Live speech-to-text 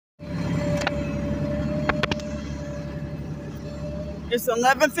It's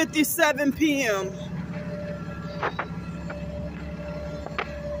 11:57 p.m.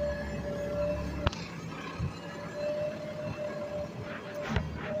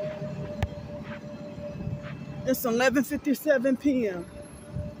 It's 11:57 p.m.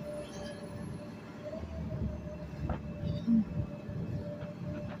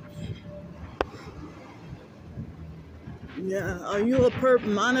 Yeah, are you a perp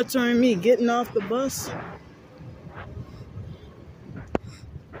monitoring me getting off the bus?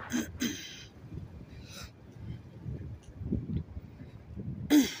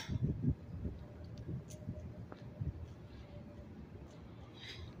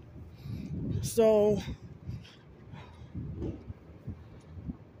 So,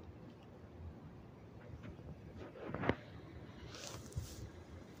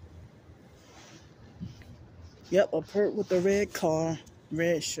 yep, a perp with a red car,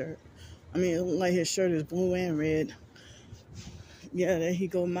 red shirt. I mean, it looks like his shirt is blue and red. Yeah, there he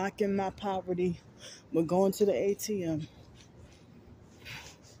go, mocking my poverty. We're going to the ATM.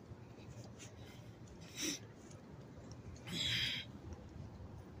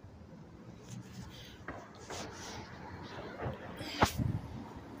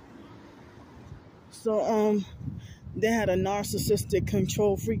 So, they had a narcissistic,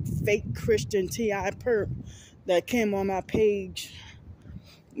 control freak, fake Christian TI perp that came on my page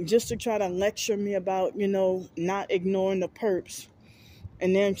just to try to lecture me about, not ignoring the perps,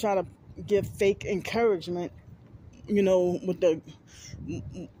 and then try to give fake encouragement, with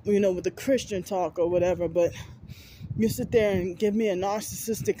the Christian talk or whatever. But you sit there and give me a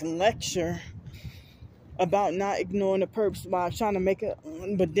narcissistic lecture about not ignoring the perps while trying to make it,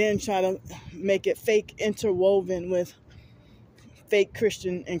 but then try to make it fake interwoven with fake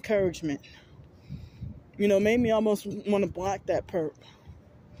Christian encouragement. Made me almost want to block that perp.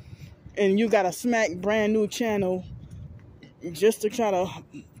 And you got a smack brand new channel just to try to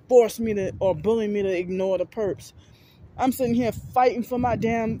force me to, or bully me to ignore the perps. I'm sitting here fighting for my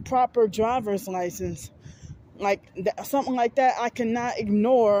damn proper driver's license. Like, something like that, I cannot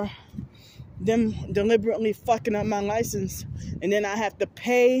ignore them deliberately fucking up my license. And then I have to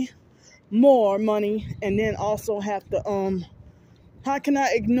pay more money, and then also have to, how can I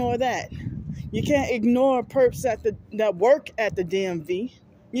ignore that? You can't ignore perps that work at the DMV.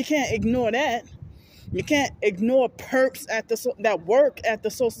 You can't ignore that. You can't ignore perps that work at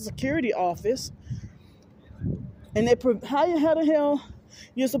the Social Security office. And how the hell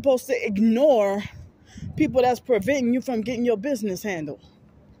you're supposed to ignore people that's preventing you from getting your business handled?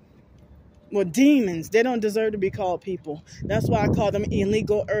 Well, demons, they don't deserve to be called people. That's why I call them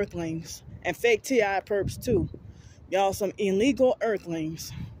illegal earthlings. And fake TI perps too. Y'all some illegal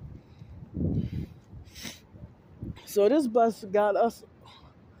earthlings. So this bus got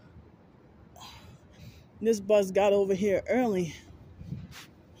over here early.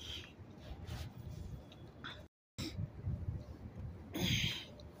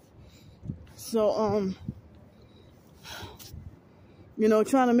 So,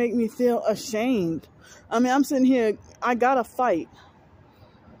 trying to make me feel ashamed. I mean, I'm sitting here, I gotta fight.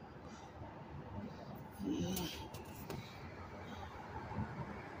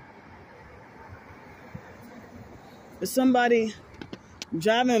 If somebody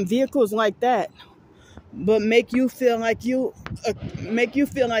driving vehicles like that, but make you feel like you're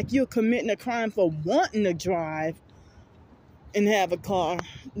committing a crime for wanting to drive and have a car,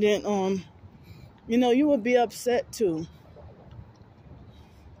 then you would be upset too.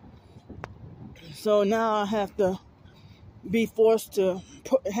 So now I have to be forced to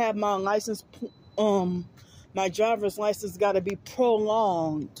have my license, my driver's license got to be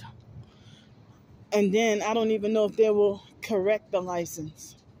prolonged. And then I don't even know if they will correct the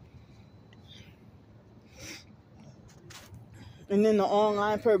license. And then the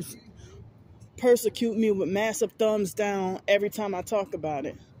online perps persecute me with massive thumbs down every time I talk about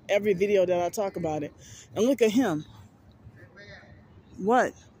it. Every video that I talk about it. And look at him.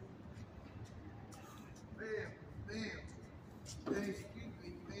 What?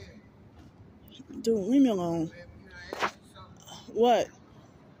 Dude, leave me alone. What?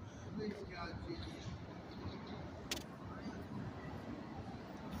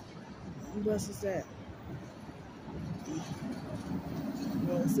 What bus is that?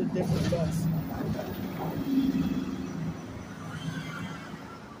 Well, it's a different bus.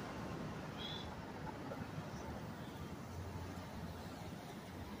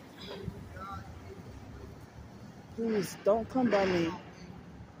 Please, don't come by me.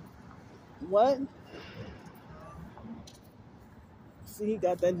 What? See, he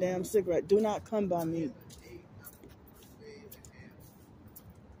got that damn cigarette. Do not come by me.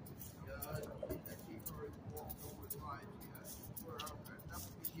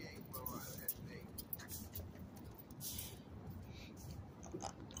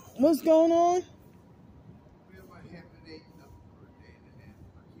 What's going on?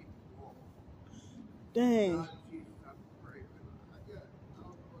 Dang.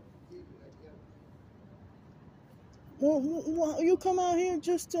 Well, you come out here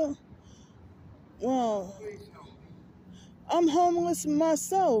just to... Well, I'm homeless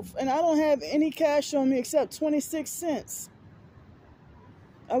myself, and I don't have any cash on me except 26 cents.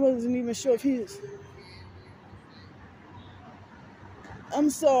 I wasn't even sure if he's... I'm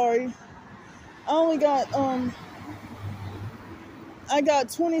sorry. I only got, I got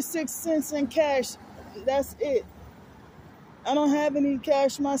 26 cents in cash. That's it. I don't have any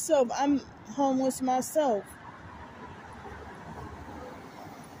cash myself. I'm homeless myself.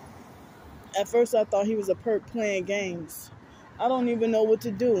 At first, I thought he was a perp playing games. I don't even know what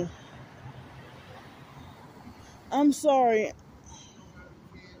to do. I'm sorry.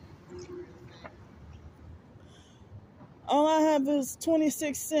 All I have is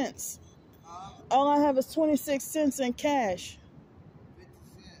 26 cents. All I have is 26 cents in cash.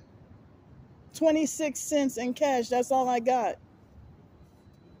 26 cents in cash. That's all I got.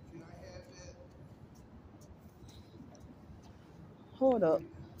 Hold up.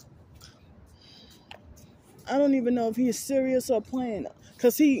 I don't even know if he's serious or playing.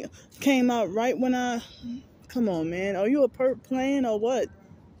 Because he came out right when I... Come on, man. Are you a perp playing or what?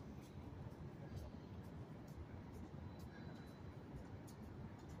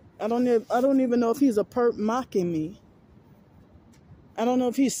 I don't even know if he's a perp mocking me. I don't know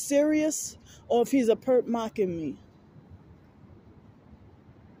if he's serious or if he's a perp mocking me.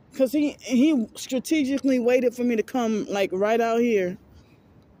 Because he strategically waited for me to come, like, right out here.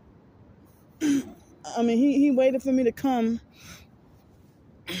 I mean, he waited for me to come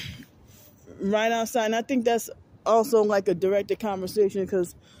right outside. And I think that's also like a directed conversation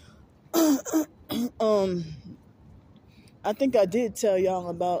because I think I did tell y'all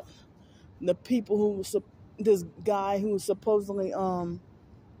about the people who, this guy who supposedly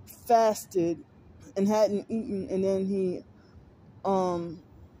fasted and hadn't eaten, and then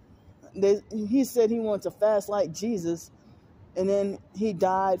he said he wanted to fast like Jesus, and then he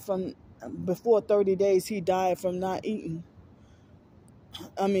died from, before 30 days, he died from not eating.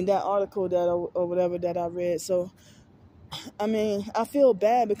 I mean, that article that or whatever that I read. So, I mean, I feel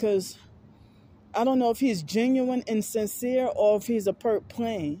bad because I don't know if he's genuine and sincere or if he's a perp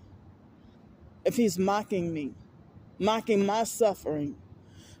playing. If he's mocking me, mocking my suffering.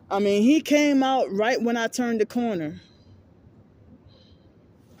 I mean, he came out right when I turned the corner.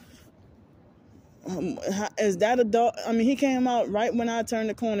 Is that a dog? I mean, he came out right when I turned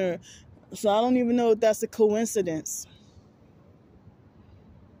the corner. So I don't even know if that's a coincidence.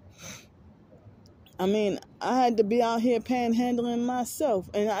 I mean, I had to be out here panhandling myself.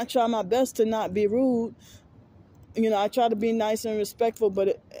 And I try my best to not be rude. You know, I try to be nice and respectful.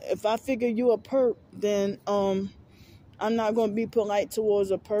 But if I figure you a perp, then I'm not going to be polite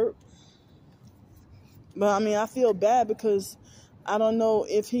towards a perp. But, I mean, I feel bad because I don't know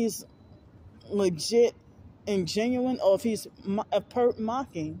if he's legit and genuine or if he's a perp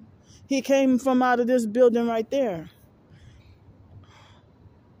mocking. He came from out of this building right there.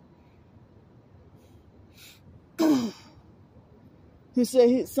 He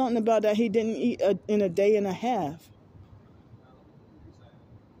said something about that he didn't eat in a day and a half.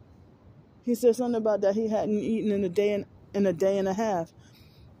 He said something about that he hadn't eaten in a day and a half.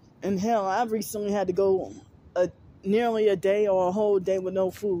 And hell, I recently had to go nearly a day or a whole day with no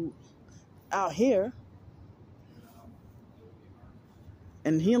food out here.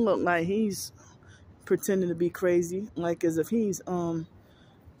 And he looked like he's pretending to be crazy, like as if he's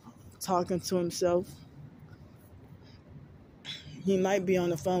talking to himself. He might be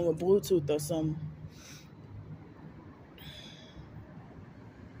on the phone with Bluetooth or something.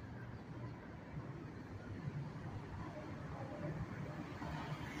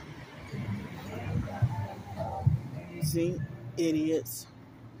 See? Idiots.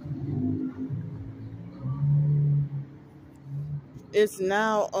 It's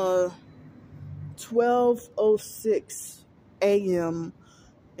now 12:06 a.m.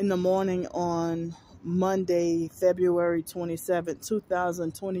 in the morning on Monday, February 27th,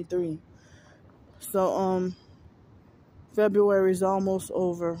 2023. So, February's almost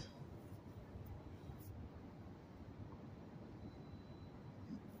over.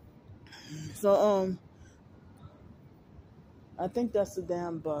 So, I think that's the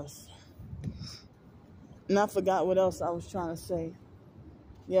damn bus. And I forgot what else I was trying to say.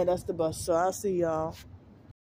 Yeah, that's the bus. So I'll see y'all.